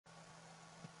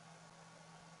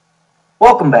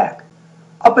Welcome back.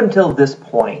 Up until this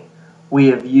point, we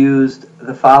have used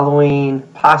the following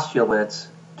postulates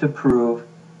to prove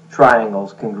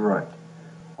triangles congruent.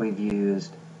 We've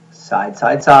used side,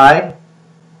 side, side,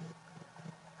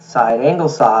 side, and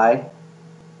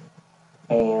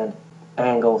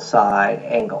angle, side,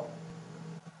 angle.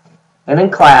 And in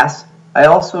class, I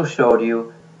also showed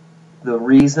you the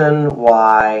reason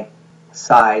why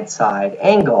side, side,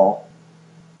 angle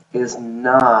is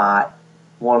not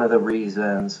one of the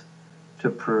reasons to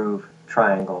prove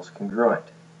triangles congruent.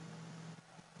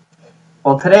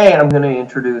 Well, today I'm going to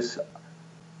introduce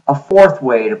a fourth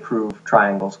way to prove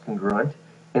triangles congruent,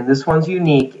 and this one's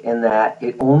unique in that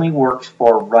it only works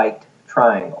for right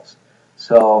triangles.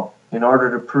 So in order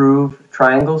to prove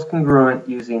triangles congruent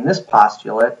using this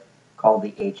postulate called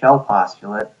the H-L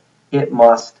postulate,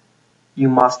 you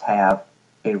must have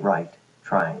a right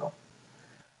triangle.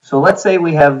 So let's say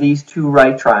we have these two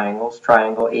right triangles,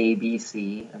 triangle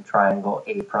ABC and triangle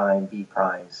A prime, B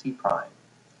prime, C prime.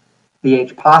 The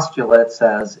H postulate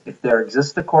says if there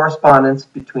exists a correspondence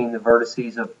between the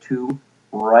vertices of two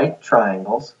right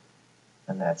triangles,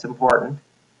 and that's important,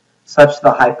 such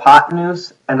the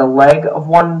hypotenuse and a leg of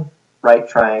one right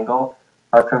triangle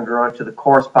are congruent to the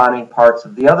corresponding parts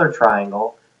of the other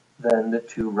triangle, then the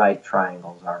two right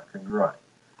triangles are congruent.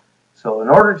 So in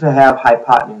order to have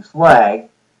hypotenuse leg,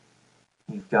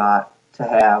 you've got to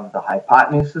have the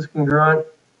hypotenuse is congruent,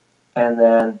 and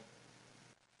then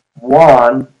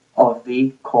one of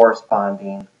the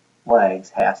corresponding legs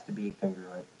has to be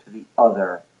congruent to the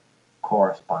other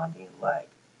corresponding leg.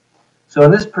 So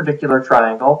in this particular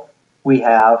triangle, we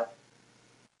have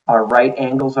our right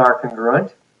angles are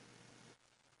congruent,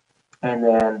 and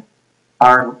then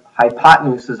our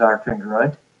hypotenuses are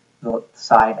congruent, the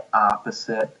side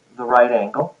opposite the right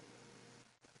angle,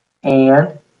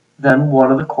 and then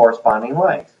one of the corresponding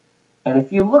legs. And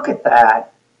if you look at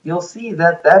that, you'll see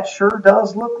that that sure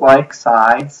does look like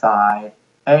side, side,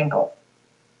 angle.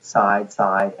 Side,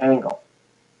 side, angle.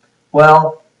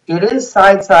 Well, it is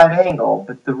side, side, angle,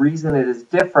 but the reason it is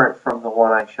different from the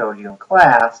one I showed you in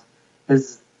class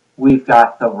is we've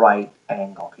got the right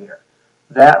angle here.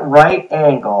 That right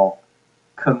angle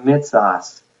commits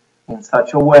us in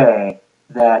such a way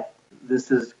that this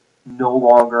is no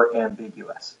longer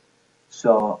ambiguous.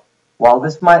 So while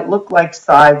this might look like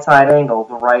side, side, angle,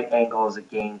 the right angle is a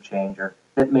game changer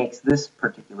that makes this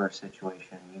particular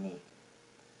situation unique.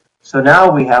 So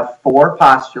now we have four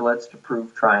postulates to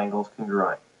prove triangles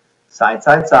congruent. Side,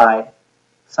 side, side,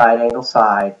 side, angle,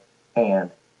 side, and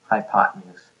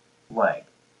hypotenuse, leg.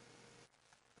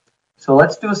 So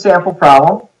let's do a sample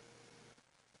problem.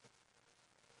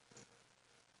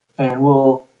 And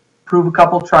we'll prove a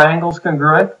couple triangles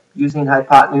congruent using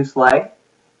hypotenuse, leg.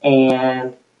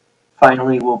 And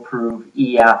finally, we'll prove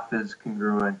EF is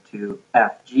congruent to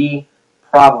FG,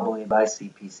 probably by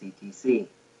CP/CTC.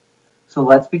 So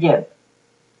let's begin.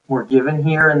 We're given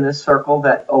here in this circle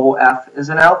that OF is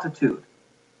an altitude.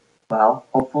 Well,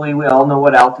 hopefully we all know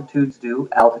what altitudes do.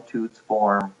 Altitudes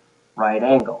form right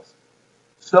angles.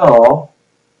 So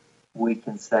we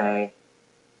can say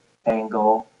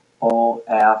angle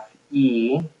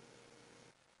OFE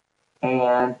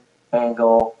and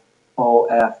angle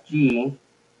OFG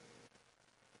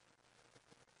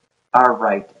are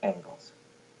right angles.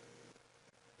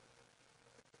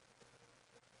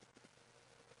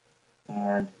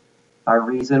 And our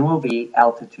reason will be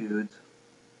altitudes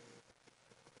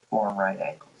form right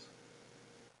angles.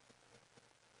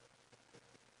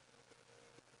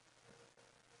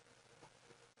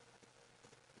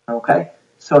 Okay,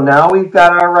 so now we've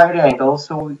got our right angles,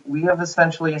 so we have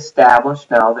essentially established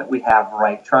now that we have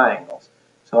right triangles.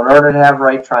 So in order to have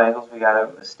right triangles, we got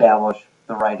to establish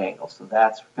the right angle. So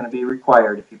that's going to be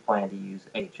required if you plan to use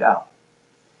HL.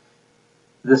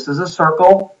 This is a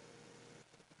circle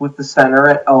with the center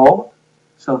at O.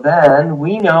 So then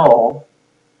we know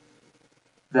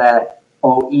that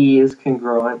OE is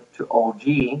congruent to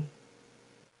OG.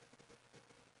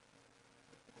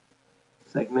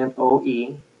 Segment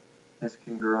OE is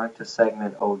congruent to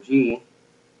segment OG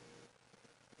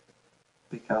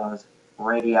because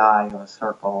radii of a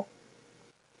circle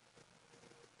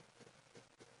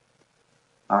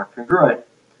are congruent.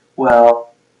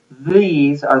 Well,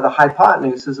 these are the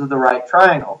hypotenuses of the right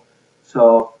triangle.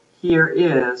 So here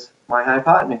is my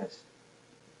hypotenuse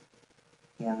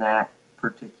in that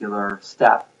particular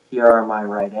step. Here are my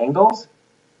right angles,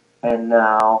 and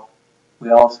now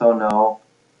we also know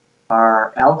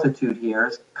our altitude here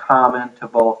is common to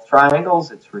both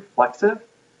triangles. It's reflexive,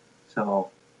 so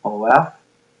OF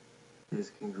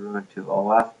is congruent to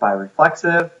OF by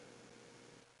reflexive.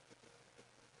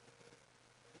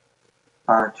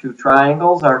 Our two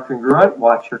triangles are congruent.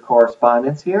 Watch your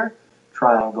correspondence here.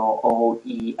 Triangle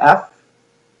OEF.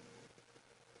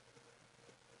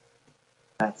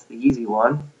 That's the easy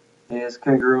one. Is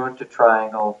congruent to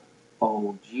triangle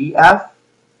OGF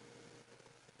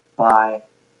by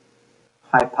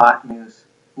hypotenuse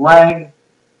leg,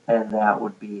 and that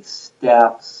would be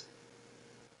steps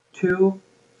 2,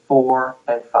 4,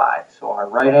 and 5. So our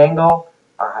right angle,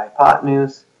 our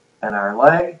hypotenuse, and our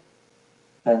leg.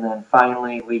 And then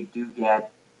finally we do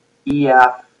get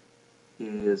EF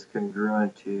is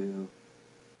congruent to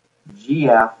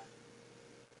GF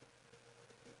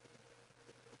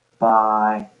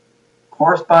by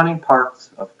corresponding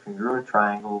parts of congruent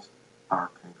triangles are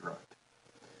congruent.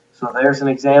 So there's an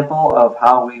example of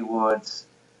how we would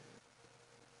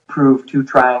prove two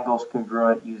triangles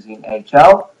congruent using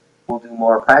H-L. We'll do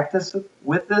more practice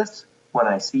with this when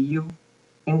I see you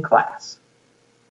in class.